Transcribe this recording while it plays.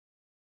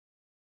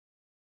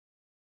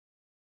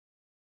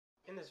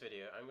In this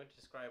video, I'm going to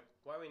describe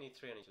why we need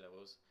 3 energy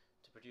levels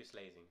to produce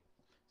lasing.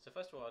 So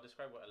first of all, I'll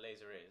describe what a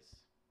laser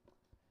is.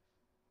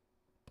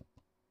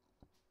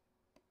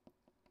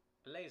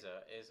 A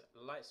laser is a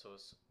light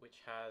source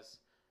which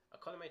has a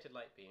collimated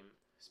light beam,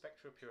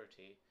 spectral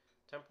purity,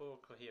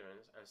 temporal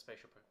coherence, and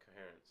spatial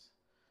coherence.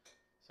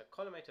 So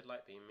collimated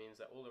light beam means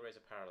that all the rays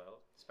are parallel,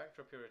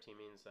 spectral purity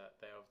means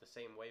that they are of the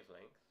same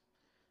wavelength,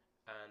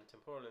 and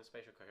temporal and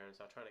spatial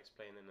coherence I'll try and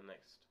explain in the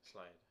next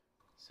slide.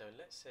 So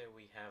let's say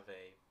we have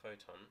a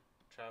photon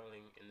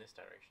travelling in this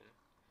direction,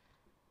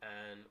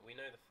 and we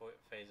know the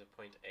phase of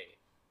point A.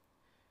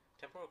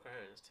 Temporal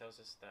coherence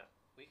tells us that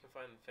we can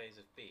find the phase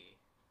of B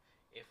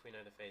if we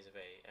know the phase of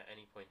A at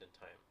any point in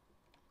time.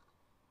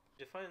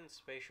 To define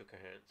spatial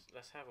coherence,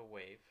 let's have a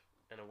wave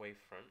and a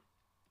wavefront,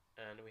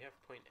 and we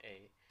have point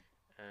A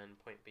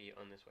and point B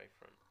on this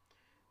wavefront.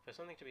 For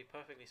something to be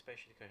perfectly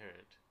spatially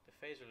coherent, the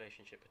phase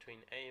relationship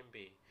between A and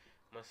B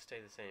must stay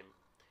the same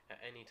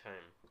at any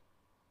time.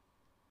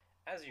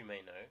 As you may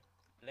know,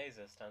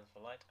 laser stands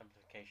for light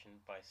amplification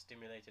by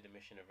stimulated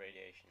emission of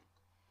radiation.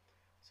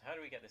 So how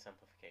do we get this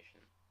amplification?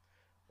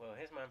 Well,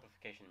 here's my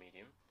amplification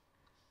medium.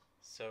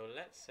 So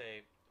let's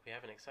say we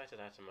have an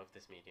excited atom of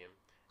this medium,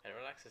 and it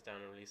relaxes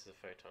down and releases a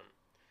photon.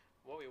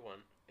 What we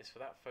want is for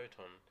that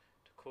photon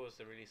to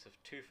cause the release of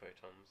 2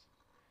 photons,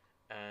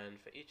 and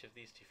for each of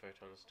these 2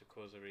 photons to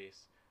cause the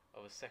release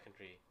of a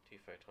secondary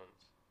 2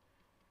 photons.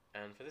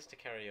 And for this to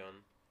carry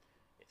on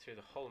through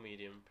the whole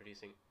medium,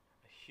 producing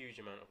a huge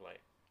amount of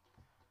light.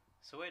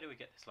 So where do we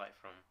get this light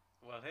from?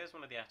 Well, here's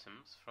one of the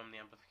atoms from the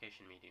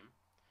amplification medium,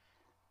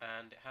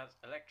 and it has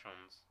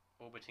electrons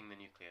orbiting the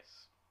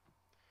nucleus.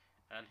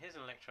 And here's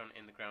an electron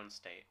in the ground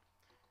state.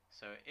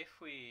 So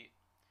if we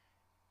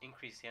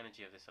increase the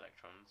energy of this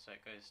electron, so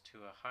it goes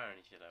to a higher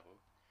energy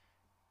level,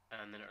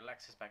 and then it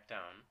relaxes back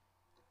down,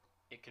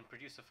 it can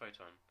produce a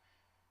photon,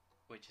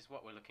 which is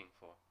what we're looking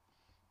for.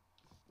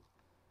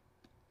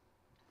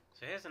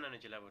 So here's an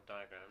energy level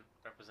diagram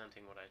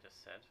representing what I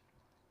just said,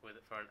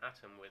 for an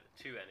atom with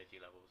 2 energy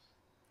levels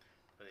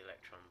for the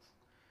electrons.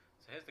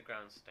 So here's the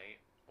ground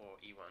state, or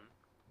E1,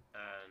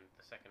 and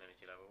the second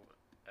energy level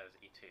as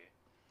E2.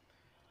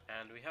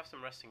 And we have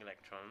some resting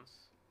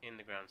electrons in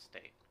the ground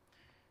state.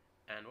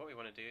 And what we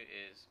want to do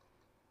is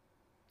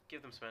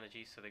give them some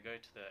energy so they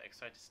go to the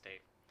excited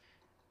state,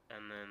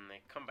 and then they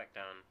come back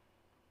down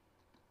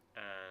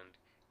and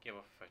give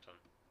off a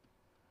photon.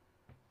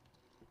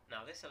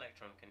 Now this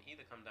electron can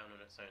either come down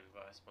on its own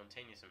via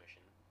spontaneous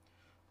emission,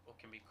 or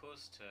can be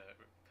caused to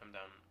come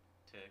down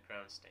to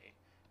ground state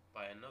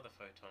by another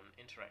photon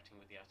interacting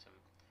with the atom,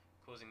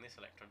 causing this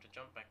electron to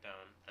jump back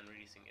down and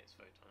releasing its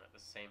photon at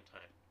the same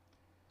time.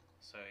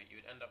 So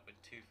you would end up with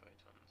 2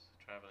 photons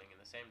travelling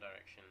in the same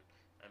direction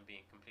and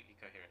being completely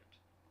coherent.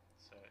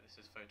 So this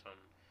is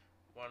photon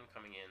 1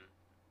 coming in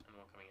and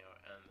 1 coming out,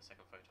 and the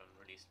second photon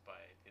released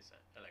by this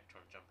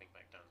electron jumping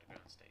back down to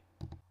ground state.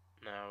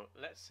 Now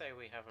let's say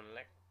we have an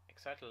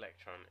excited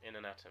electron in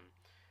an atom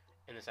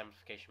in this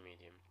amplification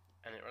medium,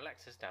 and it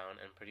relaxes down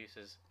and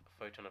produces a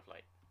photon of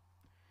light.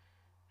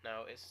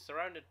 Now it's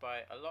surrounded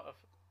by a lot of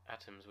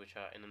atoms which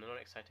are in a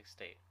non-excited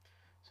state,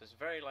 so it's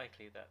very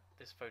likely that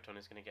this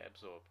photon is going to get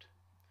absorbed.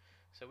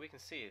 So we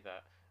can see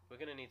that we're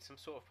going to need some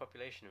sort of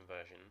population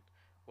inversion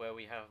where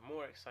we have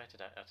more excited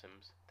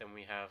atoms than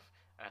we have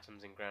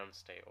atoms in ground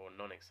state or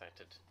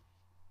non-excited.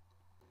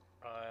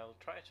 I'll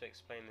try to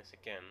explain this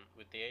again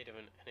with the aid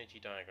of an energy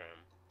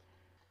diagram.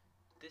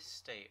 This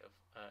state of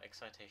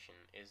excitation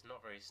is not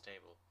very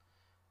stable,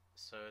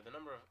 so the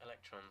number of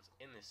electrons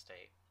in this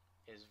state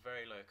is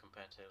very low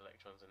compared to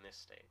electrons in this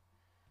state,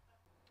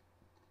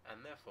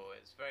 and therefore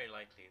it's very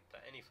likely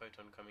that any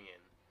photon coming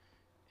in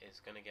is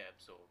going to get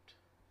absorbed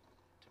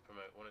to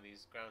promote one of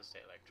these ground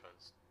state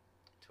electrons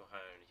to a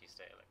higher energy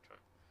state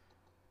electron.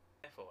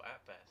 Therefore,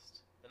 at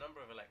best, the number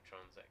of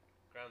electrons at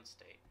ground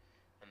state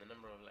and the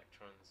number of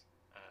electrons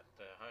at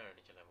the higher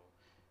energy level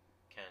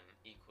can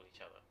equal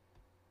each other.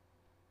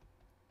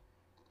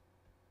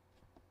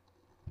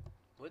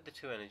 With the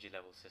 2 energy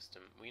level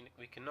system,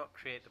 we cannot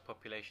create the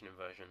population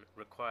inversion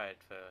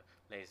required for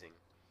lasing.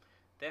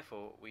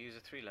 Therefore, we use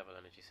a 3-level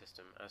energy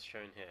system, as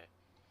shown here.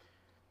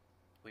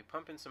 We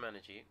pump in some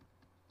energy,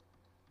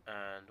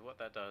 and what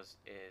that does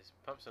is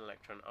pumps an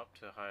electron up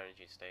to a higher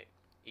energy state,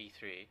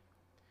 E3,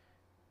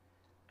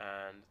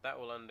 and that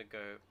will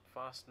undergo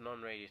fast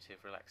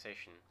non-radiative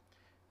relaxation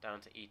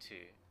down to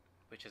E2,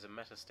 which is a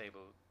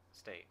metastable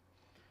state.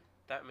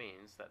 That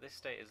means that this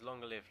state is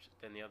longer lived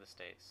than the other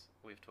states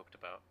we've talked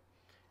about,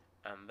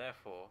 and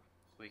therefore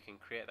we can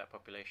create that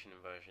population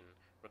inversion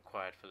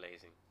required for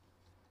lasing.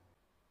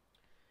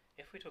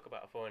 If we talk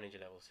about a 4 energy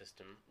level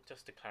system,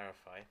 just to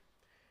clarify,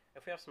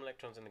 if we have some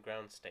electrons in the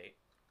ground state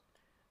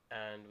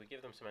and we give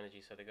them some energy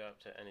so they go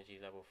up to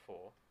energy level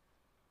 4,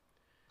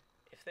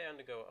 if they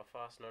undergo a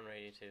fast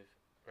non-radiative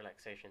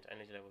relaxation to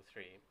energy level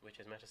 3,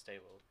 which is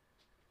metastable,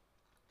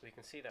 we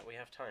can see that we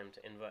have time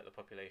to invert the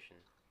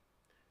population.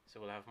 So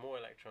we'll have more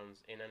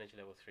electrons in energy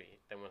level 3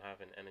 than we'll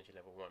have in energy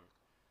level 1,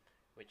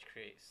 which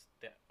creates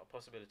the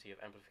possibility of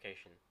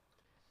amplification.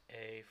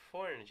 A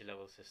 4 energy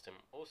level system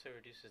also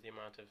reduces the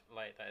amount of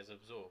light that is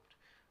absorbed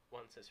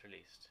once it's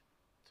released.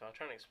 So I'll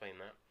try and explain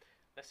that.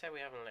 Let's say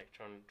we have an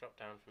electron drop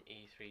down from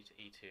E3 to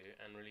E2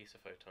 and release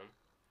a photon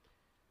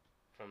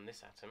from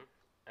this atom,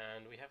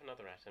 and we have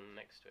another atom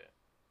next to it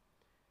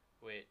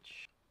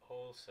which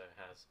also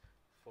has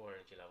 4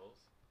 energy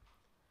levels.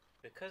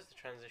 Because the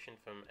transition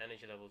from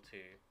energy level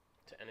 2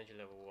 to energy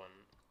level 1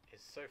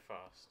 is so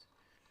fast,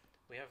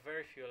 we have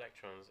very few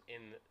electrons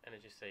in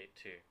energy state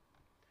 2.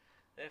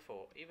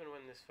 Therefore, even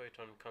when this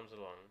photon comes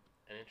along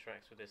and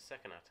interacts with this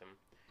second atom,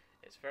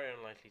 it's very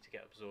unlikely to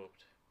get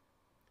absorbed,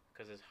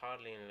 because there's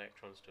hardly any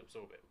electrons to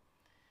absorb it.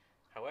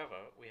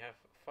 However, we have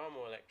far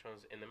more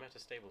electrons in the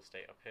metastable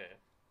state up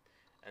here,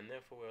 and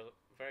therefore we're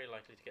very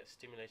likely to get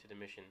stimulated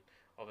emission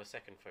of a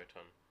second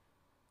photon,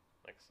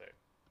 like so.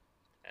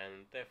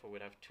 And therefore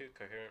we'd have 2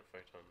 coherent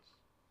photons.